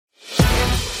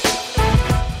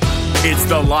It's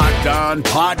the Locked On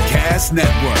Podcast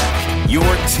Network, your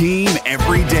team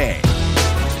every day.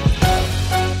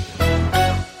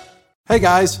 Hey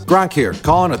guys, Gronk here,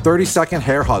 calling a 30-second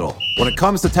hair huddle. When it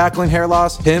comes to tackling hair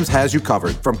loss, Hims has you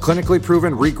covered. From clinically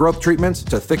proven regrowth treatments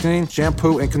to thickening,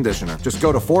 shampoo, and conditioner. Just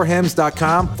go to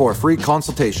 4hims.com for a free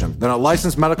consultation. Then a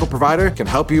licensed medical provider can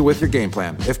help you with your game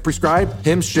plan. If prescribed,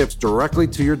 Hims ships directly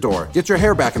to your door. Get your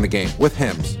hair back in the game with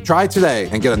Hims. Try today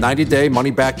and get a 90-day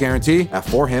money-back guarantee at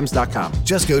 4hims.com.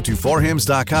 Just go to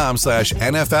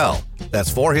 4hims.com/NFL.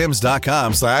 That's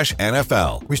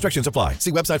 4hims.com/NFL. Restrictions apply.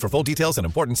 See website for full details and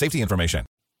important safety information.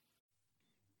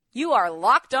 You are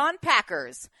Locked On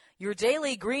Packers, your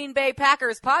daily Green Bay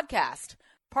Packers podcast,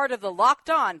 part of the Locked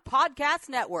On Podcast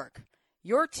Network,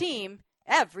 your team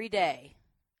every day.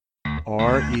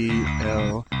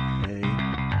 RELAX.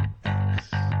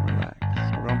 Relax.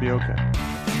 We're going to be okay.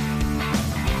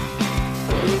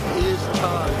 It is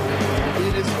time.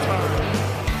 It is time.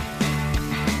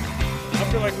 I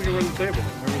feel like we can run the table.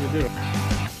 I really do.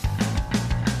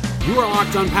 You are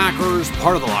Locked On Packers,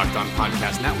 part of the Locked On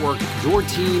Podcast Network, your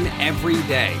team every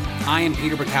day. I am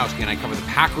Peter Bukowski, and I cover the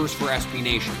Packers for SB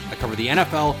Nation. I cover the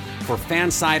NFL for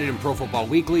Fansided and Pro Football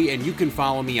Weekly, and you can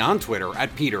follow me on Twitter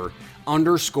at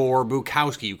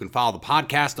Peter_Bukowski. You can follow the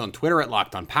podcast on Twitter at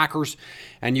Locked On Packers,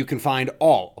 and you can find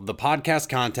all of the podcast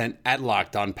content at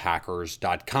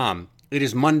LockedOnPackers.com. It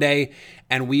is Monday,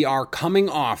 and we are coming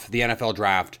off the NFL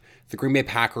Draft. The Green Bay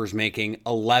Packers making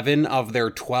 11 of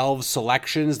their 12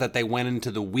 selections that they went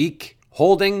into the week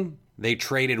holding. They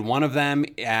traded one of them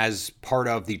as part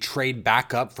of the trade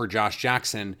backup for Josh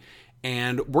Jackson.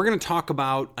 And we're going to talk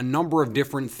about a number of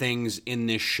different things in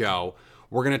this show.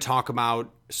 We're going to talk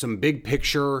about some big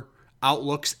picture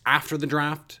outlooks after the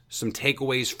draft, some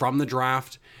takeaways from the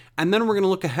draft, and then we're going to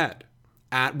look ahead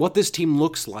at what this team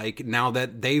looks like now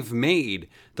that they've made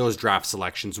those draft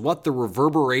selections, what the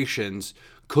reverberations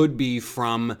could be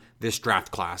from this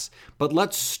draft class. But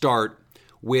let's start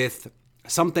with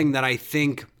something that I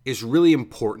think is really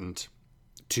important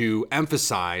to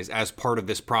emphasize as part of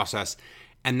this process,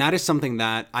 and that is something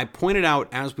that I pointed out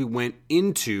as we went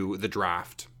into the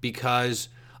draft, because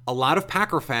a lot of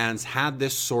Packer fans had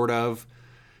this sort of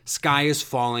sky is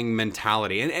falling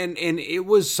mentality. And it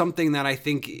was something that I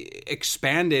think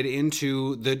expanded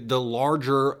into the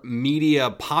larger media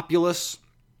populace.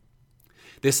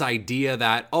 This idea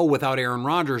that, without Aaron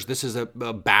Rodgers, this is a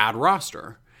bad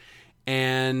roster.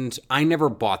 And I never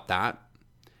bought that.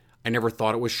 I never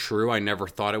thought it was true. I never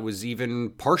thought it was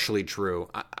even partially true.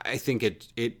 I think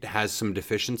it has some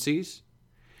deficiencies.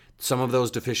 Some of those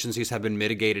deficiencies have been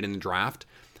mitigated in the draft.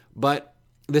 But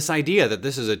this idea that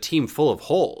this is a team full of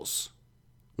holes,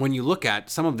 when you look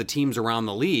at some of the teams around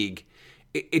the league,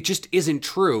 it just isn't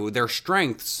true. Their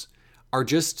strengths are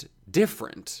just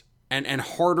different and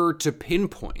harder to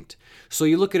pinpoint. So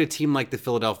you look at a team like the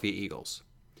Philadelphia Eagles,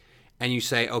 and you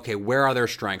say, okay, where are their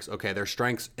strengths? Okay, their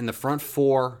strengths in the front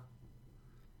four,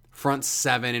 front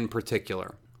seven in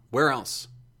particular. Where else?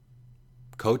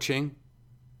 Coaching,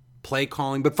 play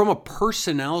calling. But from a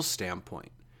personnel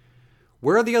standpoint,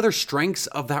 where are the other strengths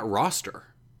of that roster?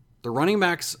 The running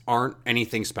backs aren't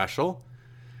anything special.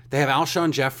 They have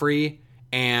Alshon Jeffrey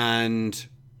and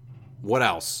what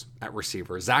else at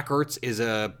receiver? Zach Ertz is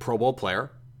a Pro Bowl player.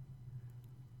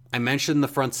 I mentioned the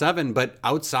front seven, but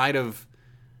outside of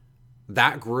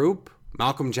that group,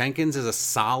 Malcolm Jenkins is a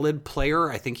solid player.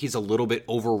 I think he's a little bit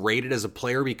overrated as a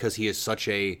player because he is such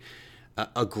a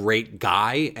great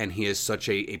guy and he is such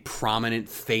a prominent,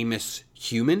 famous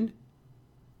human.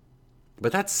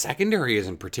 But that secondary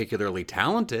isn't particularly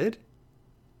talented.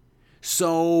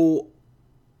 So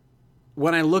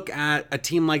when I look at a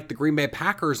team like the Green Bay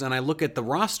Packers and I look at the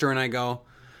roster and I go,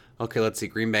 okay, let's see,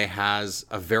 Green Bay has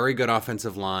a very good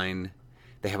offensive line.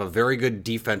 They have a very good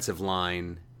defensive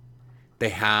line. They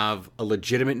have a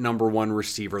legitimate number one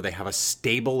receiver. They have a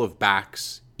stable of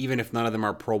backs, even if none of them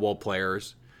are Pro Bowl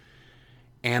players.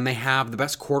 And they have the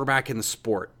best quarterback in the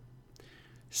sport.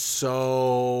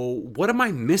 So what am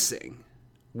I missing?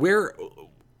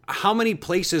 How many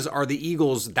places are the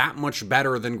Eagles that much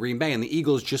better than Green Bay? And the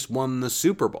Eagles just won the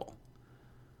Super Bowl.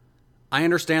 I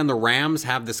understand the Rams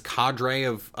have this cadre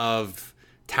of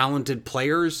talented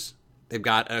players. They've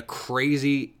got a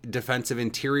crazy defensive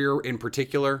interior in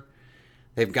particular.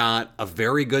 They've got a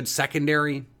very good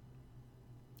secondary.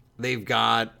 They've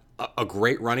got a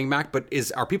great running back. But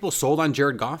are people sold on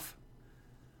Jared Goff?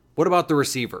 What about the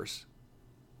receivers?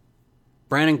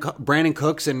 Brandon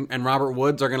Cooks and Robert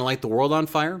Woods are going to light the world on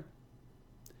fire?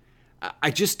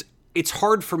 It's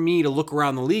hard for me to look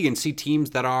around the league and see teams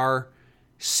that are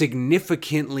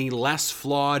significantly less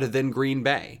flawed than Green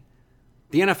Bay.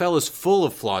 The NFL is full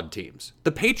of flawed teams.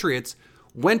 The Patriots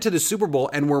went to the Super Bowl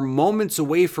and were moments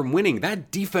away from winning.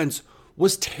 That defense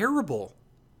was terrible.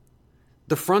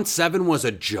 The front seven was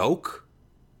a joke.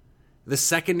 The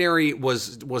secondary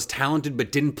was talented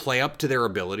but didn't play up to their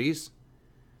abilities.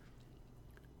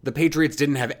 The Patriots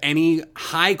didn't have any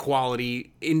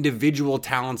high-quality individual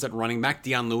talents at running back.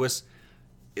 Deion Lewis,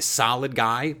 a solid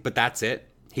guy, but that's it.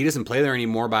 He doesn't play there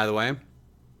anymore, by the way.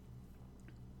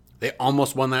 They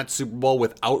almost won that Super Bowl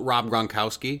without Rob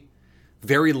Gronkowski.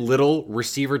 Very little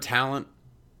receiver talent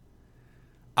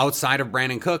outside of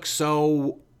Brandon Cooks.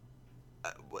 So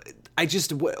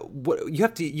you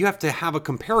have to have a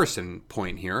comparison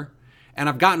point here. And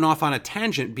I've gotten off on a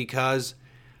tangent because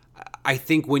I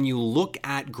think when you look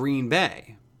at Green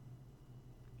Bay,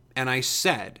 and I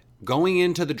said, going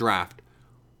into the draft,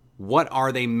 what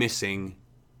are they missing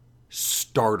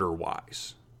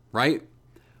starter-wise, right?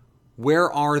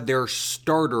 Where are their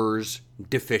starters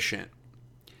deficient?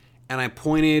 And I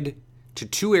pointed to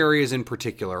two areas in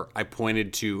particular. I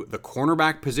pointed to the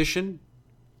cornerback position,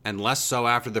 and less so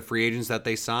after the free agents that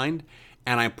they signed.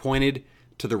 And I pointed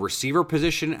to the receiver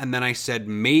position, and then I said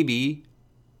maybe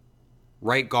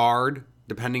right guard,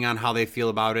 depending on how they feel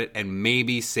about it, and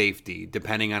maybe safety,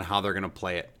 depending on how they're going to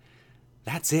play it.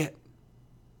 That's it.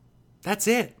 That's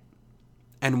it.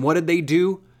 And what did they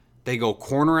do? They go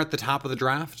corner at the top of the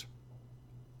draft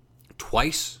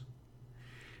twice.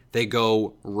 They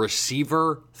go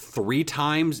receiver 3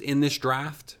 times in this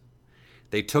draft.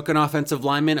 They took an offensive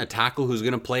lineman, a tackle who's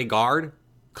going to play guard.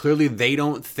 Clearly, they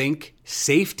don't think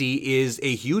safety is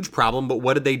a huge problem, but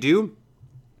what did they do?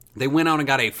 They went out and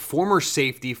got a former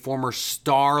safety, former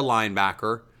star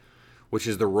linebacker, which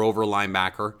is the rover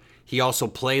linebacker. He also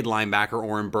played linebacker,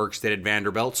 Oren Burks, at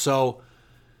Vanderbilt. So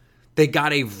they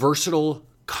got a versatile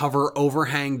cover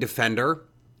overhang defender.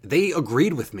 They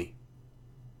agreed with me.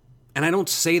 And I don't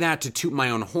say that to toot my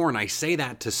own horn. I say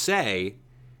that to say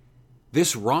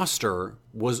this roster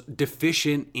was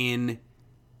deficient in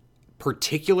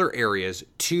particular areas,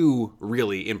 2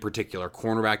 really in particular,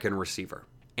 cornerback and receiver.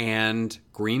 And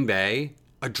Green Bay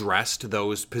addressed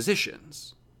those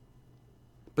positions.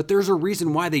 But there's a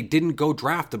reason why they didn't go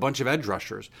draft a bunch of edge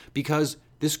rushers, because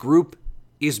this group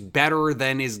is better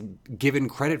than is given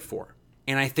credit for.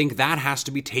 And I think that has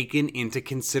to be taken into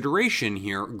consideration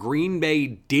here. Green Bay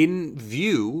didn't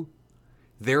view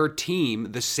their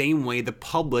team the same way the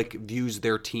public views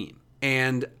their team.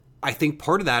 And I think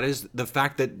part of that is the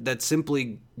fact that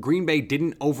simply Green Bay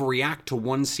didn't overreact to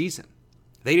one season.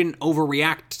 They didn't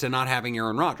overreact to not having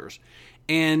Aaron Rodgers.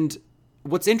 And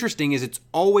what's interesting is it's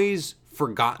always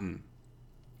forgotten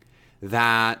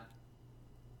that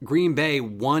Green Bay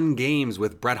won games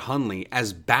with Brett Hundley,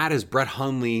 as bad as Brett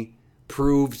Hundley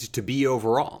proved to be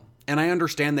overall. And I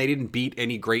understand they didn't beat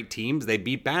any great teams. They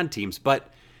beat bad teams.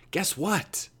 But guess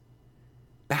what?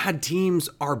 Bad teams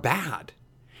are bad.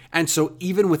 And so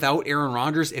even without Aaron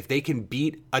Rodgers, if they can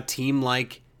beat a team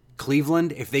like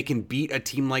Cleveland, if they can beat a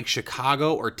team like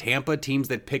Chicago or Tampa, teams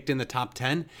that picked in the top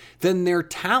 10, then their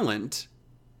talent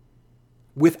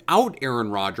without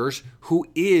Aaron Rodgers, who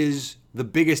is the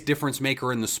biggest difference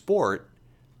maker in the sport,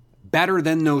 better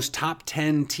than those top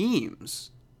 10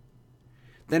 teams.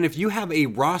 Then if you have a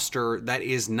roster that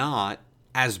is not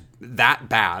as that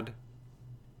bad,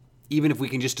 even if we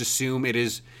can just assume it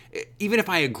is, even if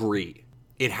I agree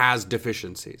it has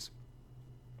deficiencies,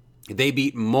 they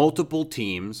beat multiple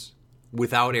teams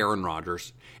without Aaron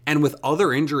Rodgers and with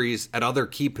other injuries at other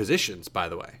key positions, by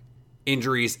the way.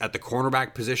 Injuries at the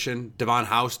cornerback position. Devon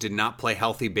House did not play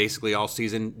healthy basically all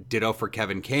season. Ditto for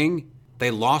Kevin King.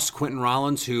 They lost Quentin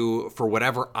Rollins, who, for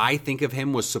whatever I think of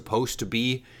him, was supposed to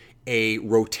be a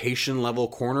rotation level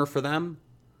corner for them.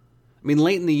 I mean,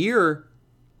 late in the year,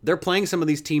 they're playing some of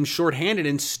these teams shorthanded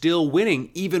and still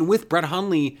winning, even with Brett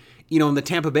Hundley, in the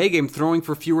Tampa Bay game throwing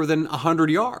for fewer than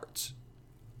 100 yards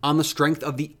on the strength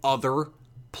of the other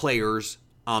players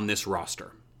on this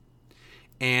roster.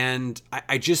 And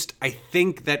I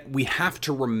think that we have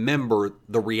to remember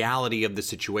the reality of the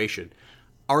situation.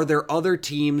 Are there other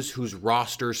teams whose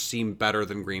rosters seem better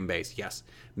than Green Bay's? Yes.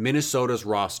 Minnesota's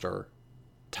roster,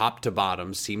 top to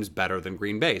bottom, seems better than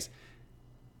Green Bay's.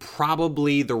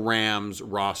 Probably the Rams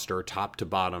roster, top to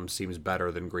bottom, seems better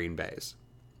than Green Bay's.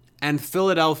 And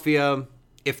Philadelphia,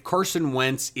 if Carson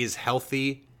Wentz is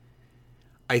healthy,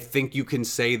 I think you can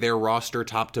say their roster,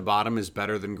 top to bottom, is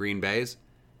better than Green Bay's.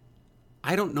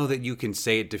 I don't know that you can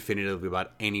say it definitively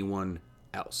about anyone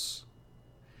else.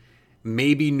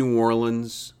 Maybe New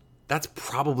Orleans. That's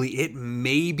probably it.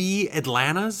 Maybe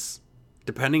Atlanta's,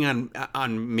 depending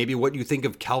on maybe what you think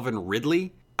of Calvin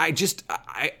Ridley.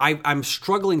 I'm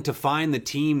struggling to find the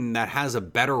team that has a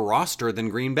better roster than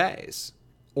Green Bay's,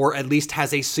 or at least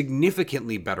has a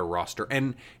significantly better roster.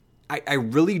 And I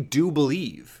really do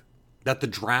believe that the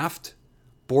draft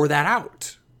bore that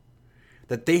out.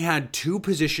 That they had two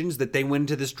positions that they went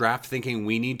into this draft thinking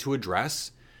we need to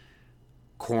address,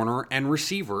 corner and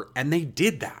receiver, and they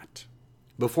did that.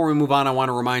 Before we move on, I want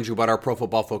to remind you about our Pro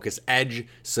Football Focus Edge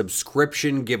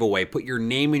subscription giveaway. Put your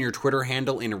name and your Twitter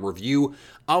handle in a review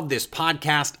of this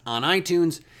podcast on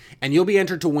iTunes, and you'll be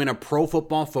entered to win a Pro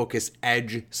Football Focus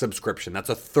Edge subscription. That's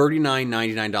a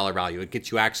 $39.99 value. It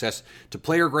gets you access to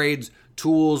player grades,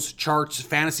 tools, charts,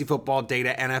 fantasy football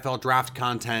data, NFL draft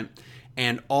content,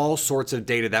 and all sorts of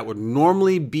data that would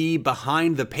normally be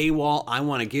behind the paywall. I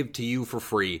want to give to you for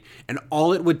free. And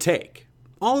all it would take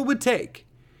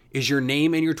is your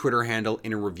name and your Twitter handle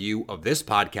in a review of this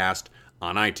podcast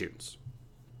on iTunes.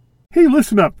 Hey,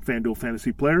 listen up, FanDuel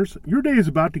fantasy players. Your day is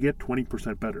about to get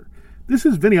 20% better. This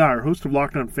is Vinny Iyer, host of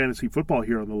Locked On Fantasy Football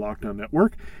here on the Locked On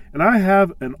Network, and I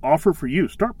have an offer for you.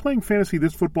 Start playing fantasy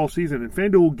this football season, and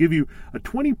FanDuel will give you a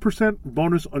 20%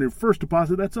 bonus on your first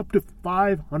deposit. That's up to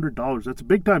 $500. That's a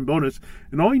big-time bonus,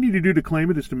 and all you need to do to claim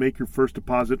it is to make your first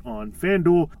deposit on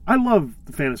FanDuel. I love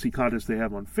the fantasy contests they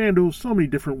have on FanDuel. So many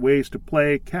different ways to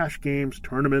play, cash games,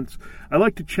 tournaments. I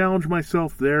like to challenge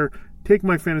myself there. Take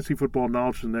my fantasy football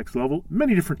knowledge to the next level.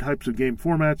 Many different types of game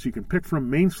formats you can pick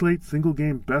from: main slate, single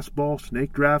game, best ball,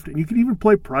 snake draft, and you can even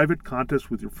play private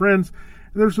contests with your friends.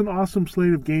 And there's an awesome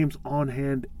slate of games on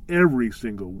hand every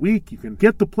single week. You can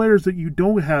get the players that you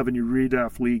don't have in your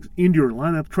redraft leagues into your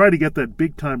lineup. Try to get that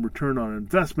big time return on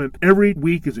investment. Every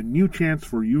week is a new chance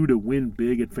for you to win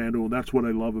big at FanDuel, and that's what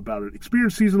I love about it.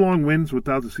 Experience season-long wins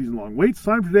without the season-long waits.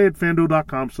 Sign up today at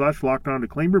FanDuel.com/LockedOn to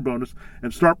claim your bonus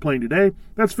and start playing today.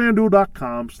 That's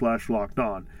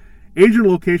FanDuel.com/LockedOn. Age and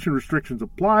location restrictions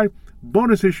apply.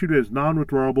 Bonus issued as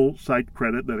non-withdrawable site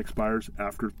credit that expires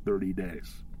after 30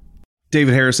 days.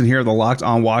 David Harrison here, the Locked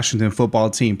On Washington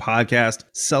Football Team podcast,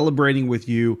 celebrating with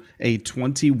you a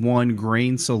 21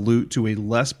 grain salute to a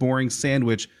less boring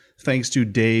sandwich thanks to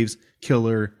Dave's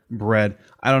Killer Bread.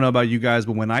 I don't know about you guys,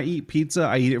 but when I eat pizza,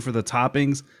 I eat it for the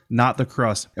toppings, not the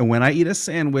crust. And when I eat a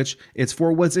sandwich, it's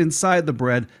for what's inside the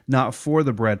bread, not for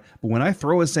the bread. But when I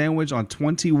throw a sandwich on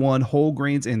 21 whole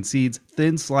grains and seeds,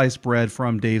 thin sliced bread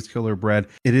from Dave's Killer Bread,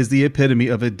 it is the epitome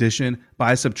of addition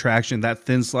by subtraction. That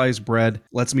thin sliced bread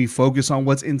lets me focus on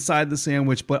what's inside the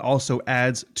sandwich, but also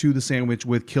adds to the sandwich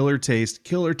with killer taste,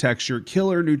 killer texture,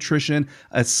 killer nutrition,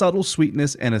 a subtle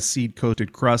sweetness, and a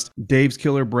seed-coated crust. Dave's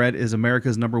Killer Bread is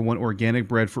America's #1 organic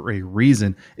bread for a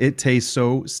reason. It tastes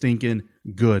so stinking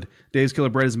good. Dave's Killer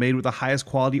Bread is made with the highest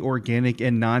quality organic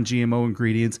and non-GMO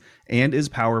ingredients and is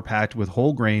power-packed with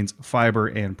whole grains, fiber,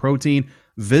 and protein.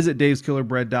 Visit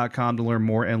daveskillerbread.com to learn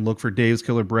more and look for Dave's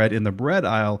Killer Bread in the bread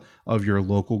aisle of your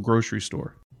local grocery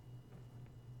store.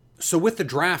 So with the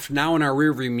draft now in our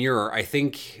rearview mirror, I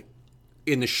think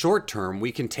in the short term,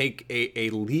 we can take a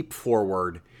leap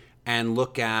forward and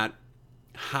look at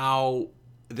how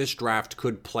this draft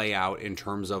could play out in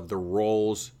terms of the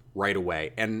roles right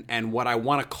away. And what I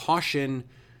want to caution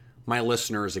my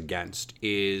listeners against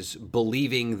is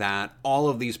believing that all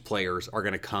of these players are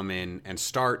going to come in and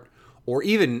start, or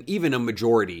even a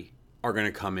majority are going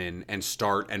to come in and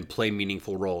start and play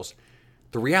meaningful roles.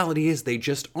 The reality is they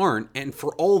just aren't, and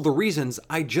for all the reasons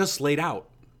I just laid out.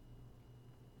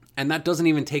 And that doesn't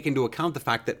even take into account the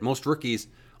fact that most rookies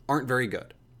aren't very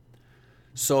good.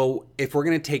 So if we're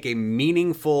going to take a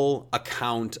meaningful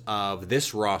account of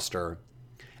this roster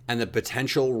and the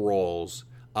potential roles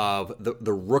of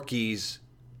the rookies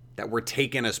that were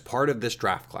taken as part of this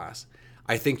draft class,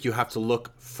 I think you have to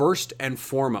look first and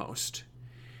foremost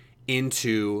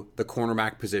into the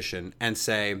cornerback position and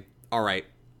say, all right,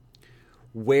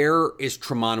 where is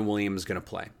Tramon Williams going to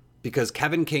play? Because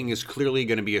Kevin King is clearly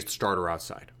going to be a starter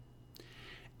outside.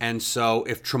 And so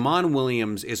if Tramon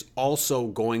Williams is also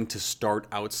going to start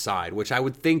outside, which I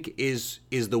would think is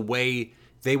the way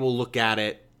they will look at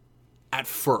it at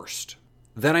first,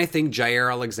 then I think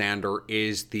Jair Alexander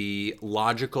is the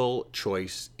logical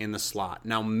choice in the slot.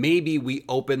 Now, maybe we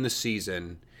open the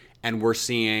season and we're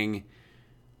seeing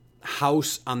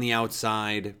House on the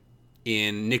outside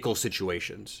in nickel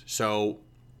situations. So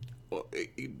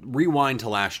rewind to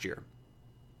last year.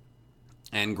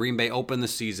 And Green Bay opened the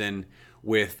season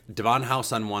with Devon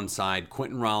House on one side,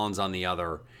 Quentin Rollins on the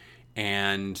other,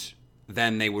 and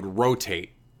then they would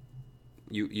rotate.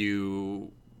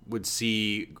 You would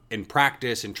see in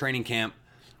practice, in training camp,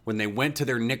 when they went to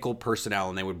their nickel personnel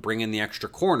and they would bring in the extra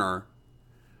corner,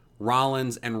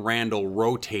 Rollins and Randall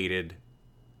rotated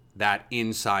that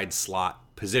inside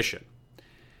slot position.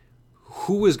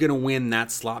 who is going to win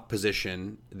that slot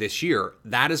position this year?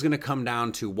 That is going to come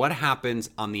down to what happens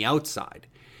on the outside.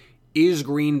 Is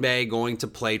Green Bay going to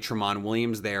play Tramon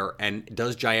Williams there, and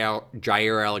does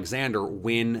Jaire Alexander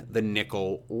win the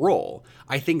nickel role?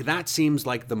 I think that seems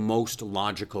like the most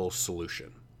logical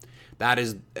solution. That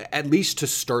is, at least to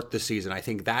start the season, I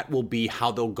think that will be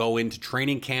how they'll go into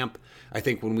training camp. I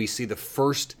think when we see the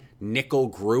first nickel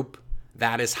group,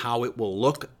 that is how it will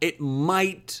look. It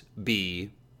might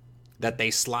be that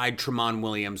they slide Tramon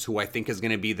Williams, who I think is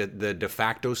going to be the de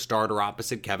facto starter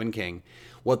opposite Kevin King.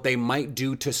 What they might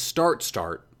do to start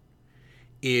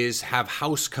is have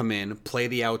House come in, play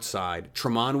the outside,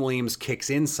 Tramon Williams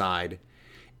kicks inside,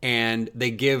 and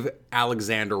they give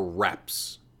Alexander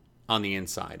reps on the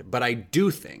inside. But I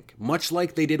do think, much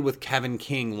like they did with Kevin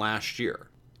King last year,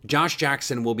 Josh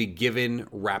Jackson will be given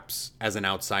reps as an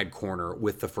outside corner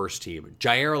with the first team.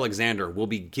 Jaire Alexander will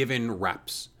be given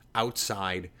reps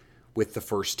outside with the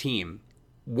first team.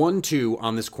 1-2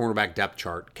 on this cornerback depth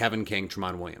chart, Kevin King,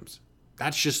 Tramon Williams.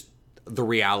 That's just the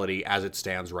reality as it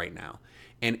stands right now.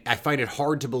 And I find it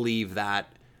hard to believe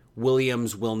that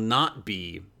Williams will not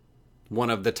be one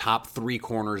of the top 3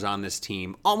 corners on this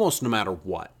team, almost no matter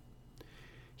what.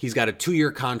 He's got a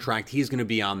 2-year contract. He's going to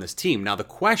be on this team. Now, the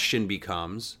question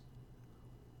becomes,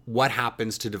 what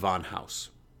happens to Devon House?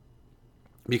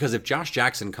 Because if Josh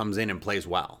Jackson comes in and plays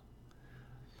well,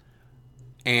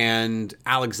 and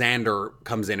Alexander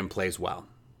comes in and plays well,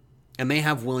 and they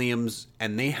have Williams,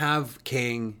 and they have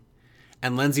King,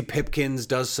 and Lindsey Pipkins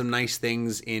does some nice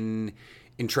things in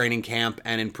training camp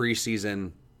and in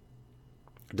preseason,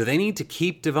 do they need to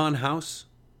keep Devon House?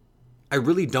 I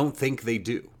really don't think they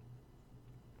do.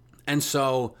 And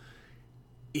so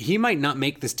he might not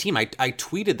make this team. I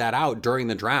tweeted that out during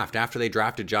the draft after they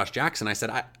drafted Josh Jackson. I said,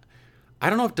 I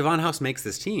don't know if Devon House makes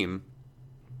this team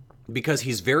because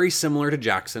he's very similar to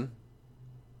Jackson.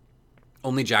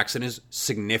 Only Jackson is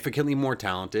significantly more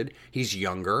talented. He's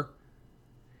younger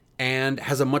and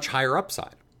has a much higher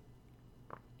upside.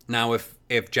 Now,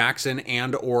 if Jackson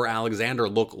and or Alexander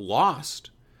look lost,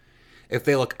 if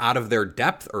they look out of their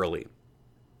depth early,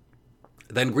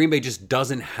 then Green Bay just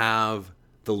doesn't have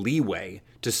the leeway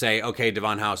to say, okay,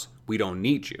 Devon House, we don't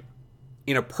need you.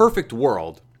 In a perfect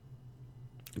world,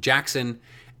 Jackson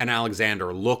and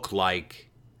Alexander look like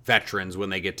veterans when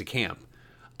they get to camp.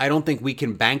 I don't think we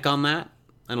can bank on that.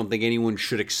 I don't think anyone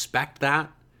should expect that.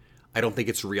 I don't think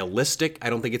it's realistic. I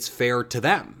don't think it's fair to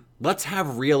them. Let's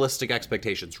have realistic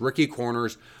expectations. Rookie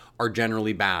corners are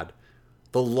generally bad.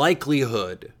 The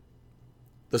likelihood,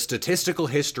 the statistical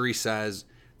history says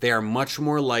they are much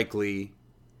more likely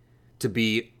to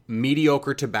be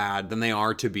mediocre to bad than they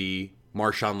are to be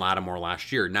Marshawn Lattimore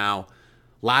last year. Now,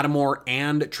 Lattimore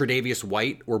and Tre'Davious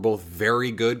White were both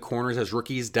very good corners as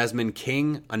rookies. Desmond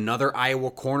King, another Iowa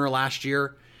corner last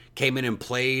year, came in and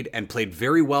played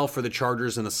very well for the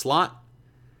Chargers in the slot.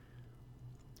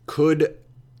 Could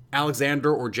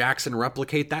Alexander or Jackson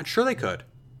replicate that? Sure they could.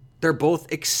 They're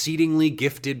both exceedingly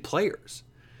gifted players.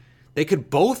 They could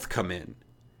both come in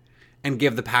and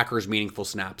give the Packers meaningful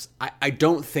snaps. I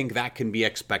don't think that can be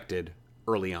expected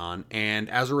early on. And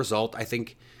as a result, I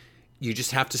think you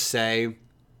just have to say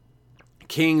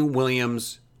King,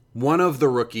 Williams, one of the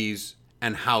rookies,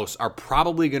 and House are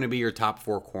probably going to be your top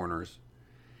 4 corners.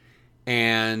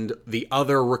 And the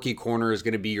other rookie corner is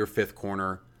going to be your 5th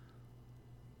corner.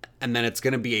 And then it's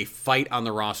going to be a fight on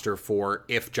the roster for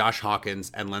if Josh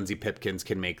Hawkins and Lindsey Pipkins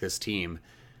can make this team.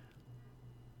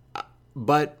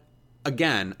 But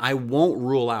again, I won't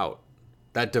rule out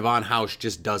that Devon House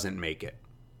just doesn't make it.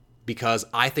 Because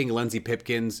I think Lindsey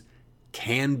Pipkins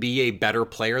can be a better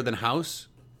player than House.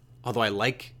 Although I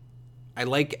like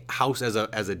House as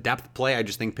a depth play. I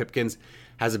just think Pipkins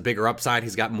has a bigger upside.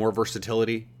 He's got more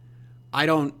versatility.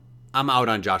 I'm out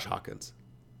on Josh Hawkins.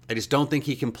 I just don't think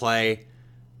he can play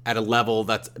at a level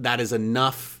that is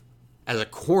enough as a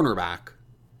cornerback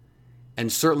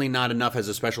and certainly not enough as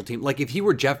a special team. Like if he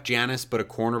were Jeff Janis but a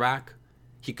cornerback,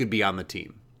 he could be on the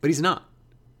team. But he's not.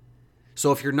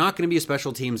 So if you're not going to be a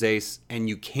special teams ace and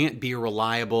you can't be a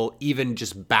reliable, even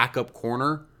just backup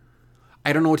corner,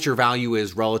 I don't know what your value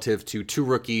is relative to 2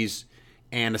 rookies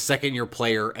and a second-year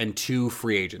player and 2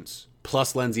 free agents,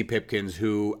 plus Lindsey Pipkins,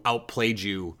 who outplayed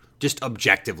you, just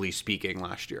objectively speaking,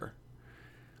 last year.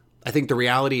 I think the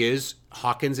reality is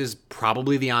Hawkins is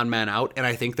probably the odd man out, and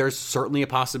I think there's certainly a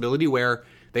possibility where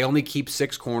they only keep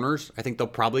 6 corners. I think they'll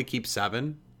probably keep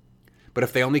 7. But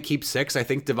if they only keep 6, I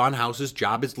think Devon House's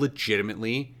job is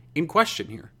legitimately in question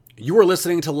here. You are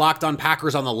listening to Locked On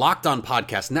Packers on the Locked On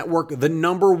Podcast Network, the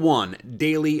 #1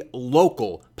 daily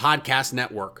local podcast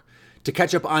network. To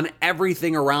catch up on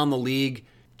everything around the league,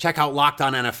 Check out Locked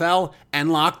On NFL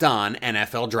and Locked On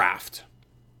NFL Draft.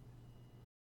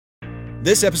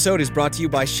 This episode is brought to you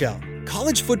by Shell.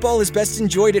 College football is best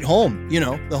enjoyed at home. You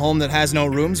know, the home that has no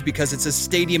rooms because it's a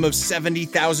stadium of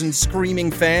 70,000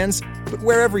 screaming fans. But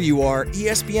wherever you are,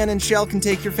 ESPN and Shell can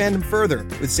take your fandom further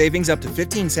with savings up to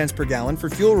 15 cents per gallon for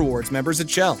fuel rewards members at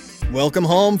Shell. Welcome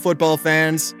home, football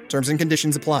fans. Terms and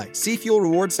conditions apply. See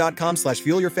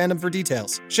fuelrewards.com/fuelyourfandom for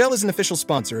details. Shell is an official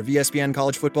sponsor of ESPN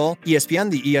College Football.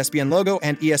 ESPN, the ESPN logo,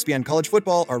 and ESPN College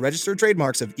Football are registered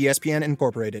trademarks of ESPN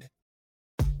Incorporated.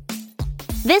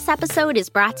 This episode is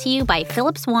brought to you by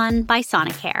Philips One by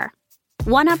Sonicare.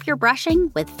 One up your brushing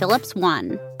with Philips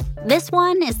One. This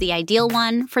one is the ideal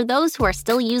one for those who are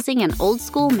still using an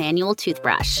old-school manual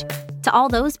toothbrush. To all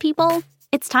those people,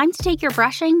 it's time to take your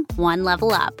brushing one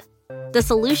level up. The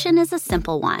solution is a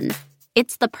simple one.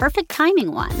 It's the perfect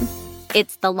timing one.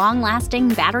 It's the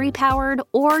long-lasting battery-powered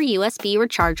or USB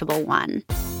rechargeable one.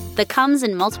 that comes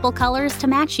in multiple colors to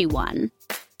match you one.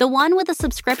 The one with a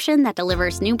subscription that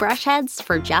delivers new brush heads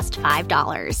for just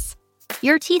 $5.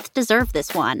 Your teeth deserve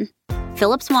this one.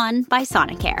 Philips One by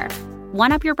Sonicare.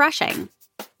 One up your brushing.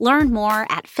 Learn more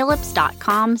at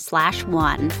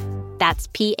philips.com/one. That's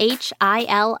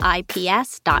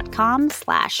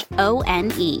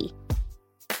PHILIPS.com/ONE.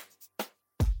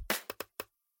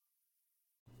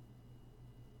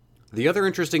 The other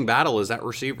interesting battle is at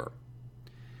receiver.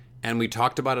 And we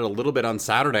talked about it a little bit on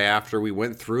Saturday after we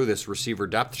went through this receiver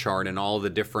depth chart and all the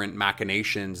different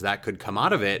machinations that could come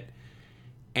out of it.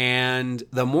 And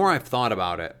the more I've thought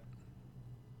about it,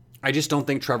 I just don't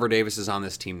think Trevor Davis is on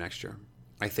this team next year.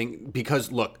 I think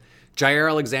because, look, Jaire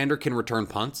Alexander can return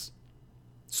punts.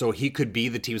 So he could be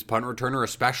the team's punt returner,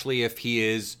 especially if he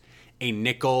is a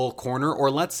nickel corner. Or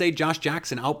let's say Josh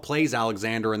Jackson outplays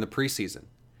Alexander in the preseason.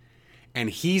 And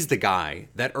he's the guy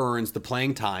that earns the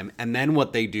playing time. And then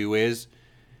what they do is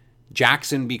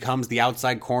Jackson becomes the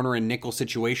outside corner in nickel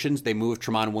situations. They move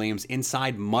Tramon Williams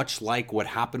inside, much like what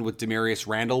happened with Demarius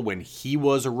Randall when he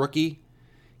was a rookie.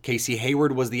 Casey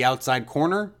Hayward was the outside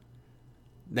corner.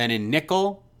 Then in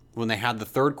nickel, when they had the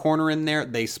third corner in there,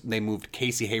 they moved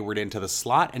Casey Hayward into the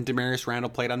slot and Demarius Randall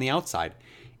played on the outside.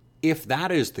 If that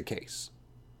is the case,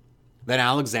 then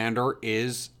Alexander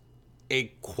is a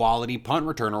quality punt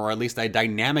returner, or at least a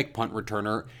dynamic punt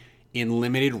returner in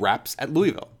limited reps at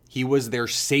Louisville. He was their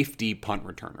safety punt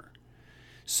returner.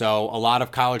 So a lot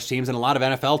of college teams and a lot of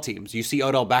NFL teams, you see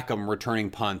Odell Beckham returning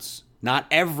punts. Not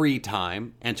every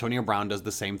time. Antonio Brown does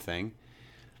the same thing.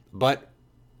 But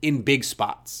in big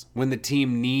spots, when the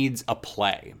team needs a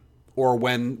play or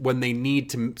when they need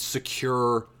to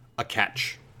secure a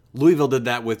catch. Louisville did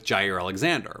that with Jaire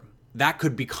Alexander. That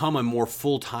could become a more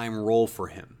full-time role for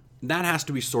him. That has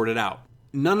to be sorted out.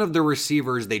 None of the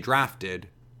receivers they drafted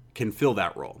can fill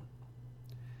that role.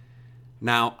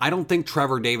 Now, I don't think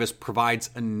Trevor Davis provides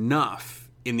enough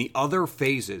in the other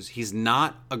phases. He's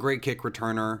not a great kick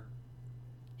returner.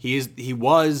 He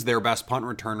was their best punt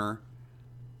returner.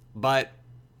 But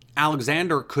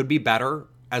Alexander could be better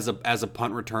as a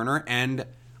punt returner. And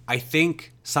I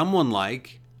think someone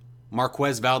like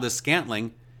Marquez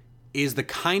Valdes-Scantling is the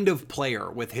kind of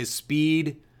player with his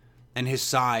speed and his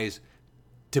size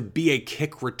to be a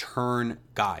kick return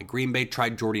guy. Green Bay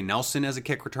tried Jordy Nelson as a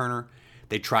kick returner.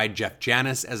 They tried Jeff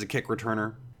Janis as a kick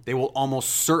returner. They will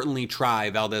almost certainly try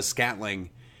Valdes-Scantling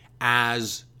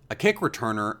as a kick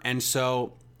returner. And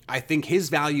so I think his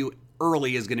value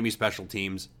early is going to be special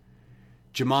teams.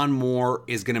 Jamon Moore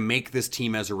is going to make this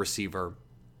team as a receiver.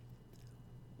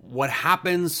 What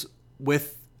happens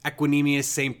with Equanimeous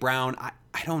St. Brown, I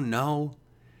don't know.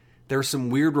 There's some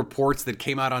weird reports that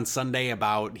came out on Sunday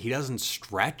about he doesn't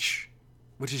stretch,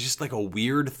 which is just like a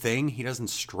weird thing. He doesn't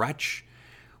stretch,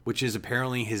 which is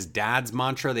apparently his dad's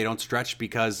mantra. They don't stretch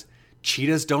because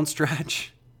cheetahs don't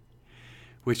stretch,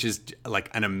 which is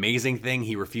like an amazing thing.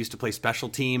 He refused to play special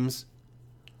teams.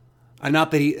 And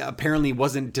not that he apparently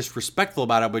wasn't disrespectful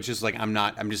about it, but just like,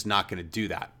 I'm just not going to do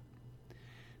that.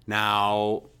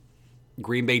 Now,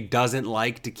 Green Bay doesn't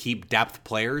like to keep depth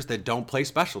players that don't play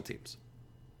special teams.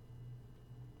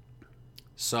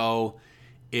 So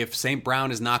if St.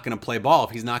 Brown is not going to play ball, if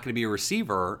he's not going to be a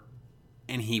receiver,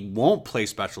 and he won't play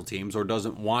special teams or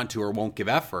doesn't want to or won't give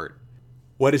effort,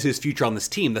 what is his future on this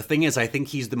team? The thing is, I think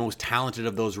he's the most talented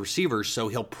of those receivers, so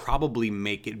he'll probably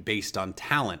make it based on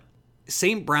talent.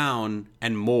 St. Brown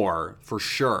and Moore, for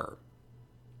sure,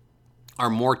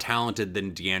 are more talented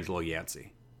than D'Angelo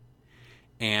Yancey.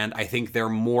 And I think they're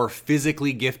more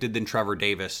physically gifted than Trevor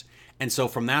Davis. And so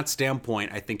from that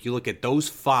standpoint, I think you look at those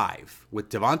five with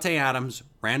Devontae Adams,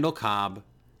 Randall Cobb,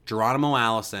 Geronimo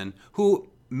Allison, who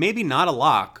maybe not a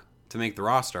lock to make the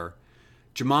roster,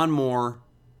 Jamon Moore,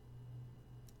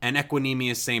 and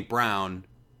Equanimeous St. Brown,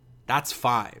 that's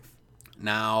 5.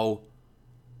 Now,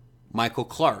 Michael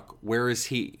Clark, where is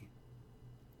he?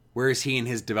 Where is he in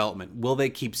his development? Will they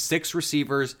keep 6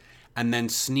 receivers and then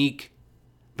sneak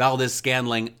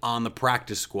Valdes-Scantling on the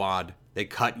practice squad? They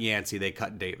cut Yancey, they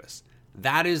cut Davis.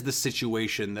 That is the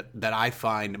situation that I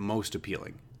find most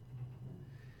appealing.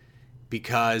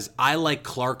 Because I like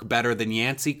Clark better than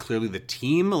Yancey. Clearly the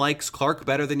team likes Clark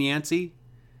better than Yancey.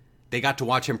 They got to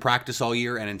watch him practice all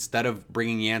year, and instead of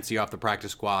bringing Yancey off the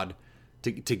practice squad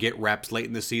to get reps late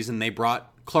in the season, they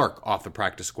brought Clark off the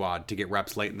practice squad to get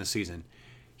reps late in the season.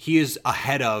 He is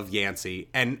ahead of Yancey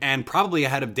and probably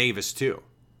ahead of Davis too.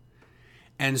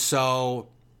 And so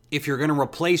if you're going to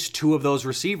replace 2 of those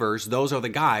receivers, those are the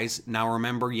guys. Now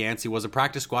remember, Yancey was a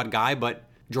practice squad guy, but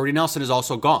Jordy Nelson is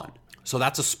also gone. So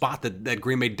that's a spot that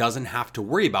Green Bay doesn't have to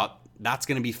worry about. That's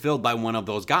going to be filled by one of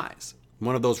those guys,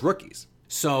 one of those rookies.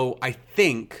 So I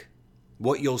think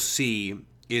what you'll see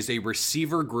is a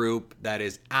receiver group that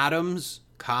is Adams,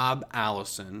 Cobb,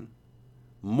 Allison,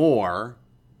 Moore,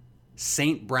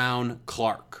 St. Brown,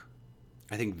 Clark.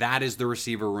 I think that is the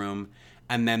receiver room.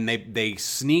 And then they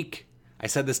sneak, I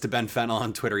said this to Ben Fennell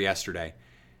on Twitter yesterday,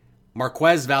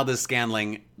 Marquez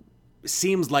Valdes-Scantling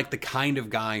seems like the kind of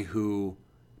guy who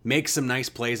makes some nice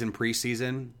plays in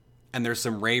preseason, and there's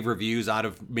some rave reviews out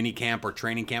of minicamp or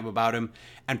training camp about him,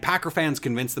 and Packer fans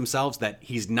convince themselves that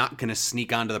he's not going to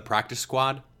sneak onto the practice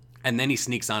squad, and then he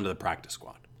sneaks onto the practice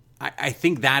squad. I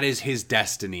think that is his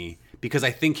destiny, because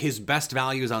I think his best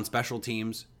value is on special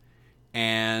teams,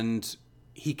 and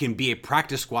he can be a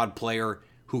practice squad player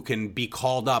who can be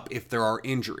called up if there are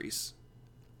injuries,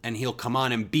 and he'll come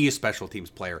on and be a special teams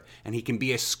player, and he can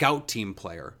be a scout team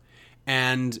player,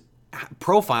 and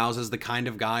profiles as the kind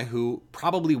of guy who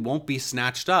probably won't be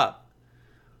snatched up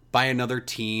by another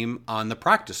team on the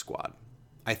practice squad.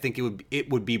 I think it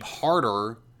would be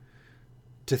harder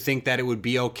to think that it would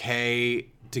be okay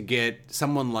to get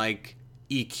someone like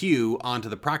EQ onto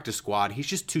the practice squad. He's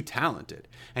just too talented.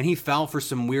 And he fell for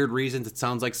some weird reasons. It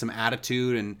sounds like some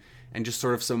attitude and just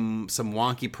sort of some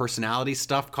wonky personality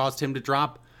stuff caused him to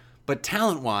drop. But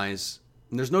talent-wise,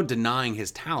 there's no denying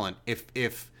his talent.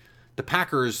 If the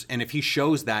Packers, and if he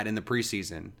shows that in the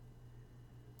preseason,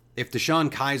 if DeShone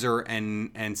Kizer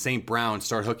and St. Brown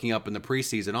start hooking up in the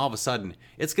preseason, all of a sudden,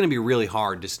 it's going to be really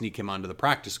hard to sneak him onto the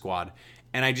practice squad.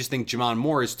 And I just think Jamon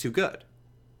Moore is too good.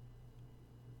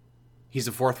 He's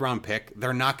a 4th-round pick.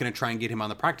 They're not going to try and get him on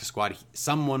the practice squad.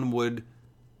 Someone would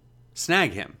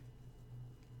snag him.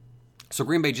 So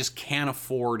Green Bay just can't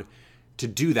afford to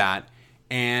do that.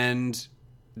 And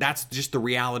that's just the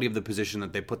reality of the position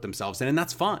that they put themselves in, and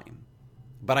that's fine.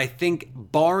 But I think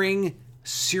barring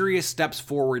serious steps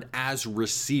forward as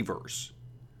receivers,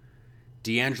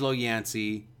 D'Angelo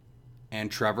Yancey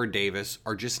and Trevor Davis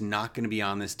are just not going to be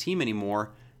on this team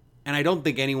anymore. And I don't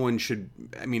think anyone should,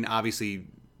 obviously,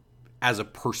 as a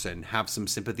person, have some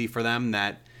sympathy for them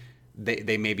that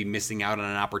they may be missing out on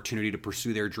an opportunity to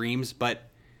pursue their dreams. But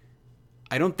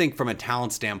I don't think from a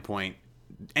talent standpoint,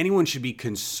 anyone should be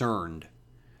concerned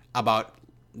about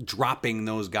dropping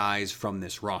those guys from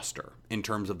this roster in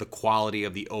terms of the quality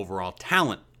of the overall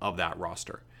talent of that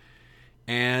roster.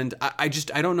 And I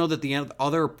don't know that the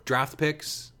other draft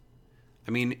picks,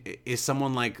 is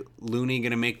someone like Looney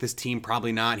going to make this team?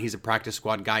 Probably not. He's a practice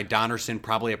squad guy. Donnerson,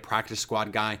 probably a practice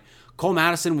squad guy. Cole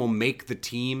Madison will make the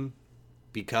team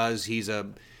because he's a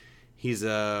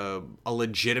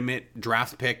legitimate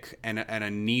draft pick and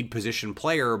a need position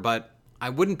player, but I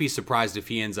wouldn't be surprised if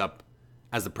he ends up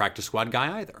as the practice squad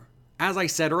guy either. As I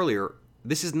said earlier,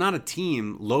 this is not a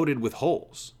team loaded with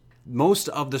holes. Most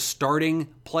of the starting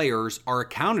players are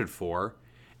accounted for,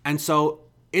 and so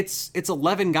it's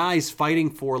 11 guys fighting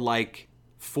for like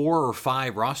 4 or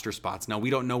 5 roster spots. Now, we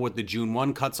don't know what the June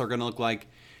 1 cuts are going to look like,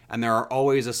 and there are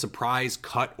always a surprise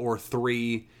cut or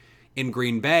 3 in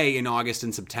Green Bay in August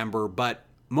and September, but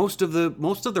most of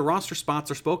the roster spots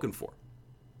are spoken for.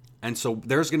 And so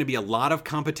there's going to be a lot of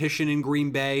competition in Green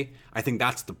Bay. I think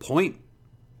that's the point.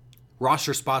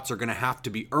 Roster spots are going to have to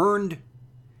be earned.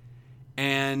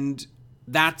 And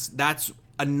that's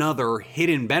another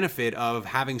hidden benefit of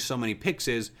having so many picks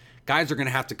is guys are going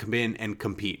to have to come in and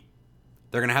compete.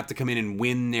 They're going to have to come in and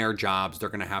win their jobs. They're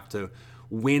going to have to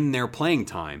win their playing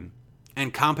time.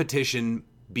 And competition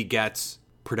begets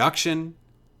production.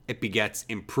 It begets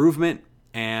improvement.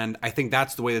 And I think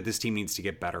that's the way that this team needs to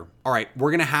get better. All right,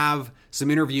 we're going to have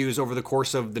some interviews over the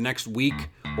course of the next week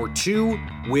or 2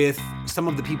 with some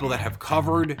of the people that have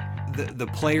covered the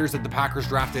players that the Packers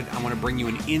drafted. I want to bring you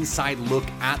an inside look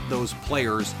at those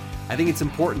players. I think it's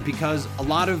important because a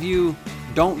lot of you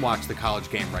don't watch the college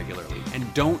game regularly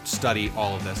and don't study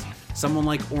all of this. Someone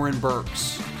like Oren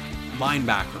Burks,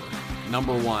 linebacker,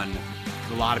 number one.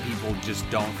 A lot of people just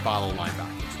don't follow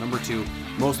linebackers. Number two,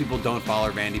 most people don't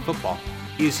follow Vandy football.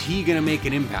 Is he going to make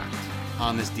an impact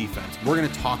on this defense? We're going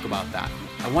to talk about that.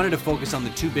 I wanted to focus on the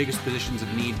two biggest positions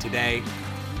of need today,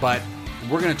 but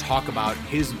we're going to talk about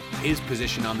his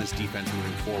position on this defense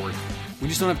moving forward. We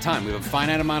just don't have time. We have a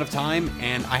finite amount of time,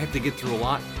 and I have to get through a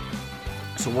lot.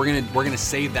 So we're gonna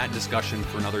save that discussion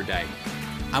for another day.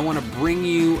 I want to bring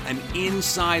you an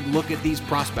inside look at these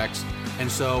prospects, and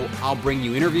so I'll bring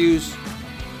you interviews.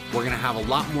 We're going to have a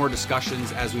lot more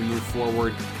discussions as we move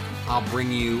forward. I'll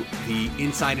bring you the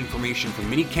inside information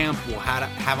from minicamp. We'll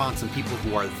have on some people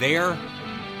who are there,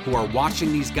 who are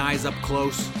watching these guys up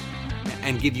close,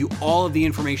 and give you all of the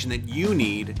information that you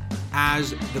need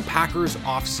as the Packers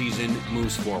offseason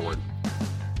moves forward.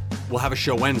 We'll have a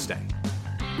show Wednesday.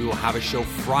 We will have a show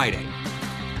Friday,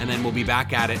 and then we'll be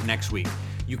back at it next week.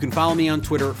 You can follow me on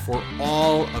Twitter for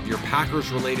all of your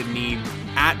Packers-related needs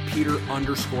at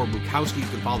Peter_Bukowski. You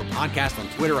can follow the podcast on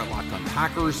Twitter at Locked On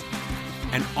Packers.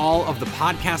 And all of the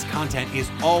podcast content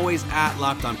is always at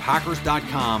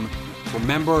LockedOnPackers.com.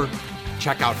 Remember,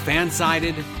 check out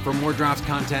Fansided for more drafts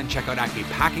content. Check out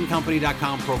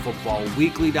AcmePackingCompany.com,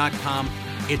 ProFootballWeekly.com.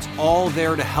 It's all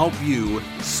there to help you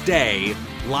stay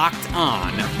locked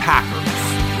on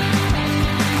Packers.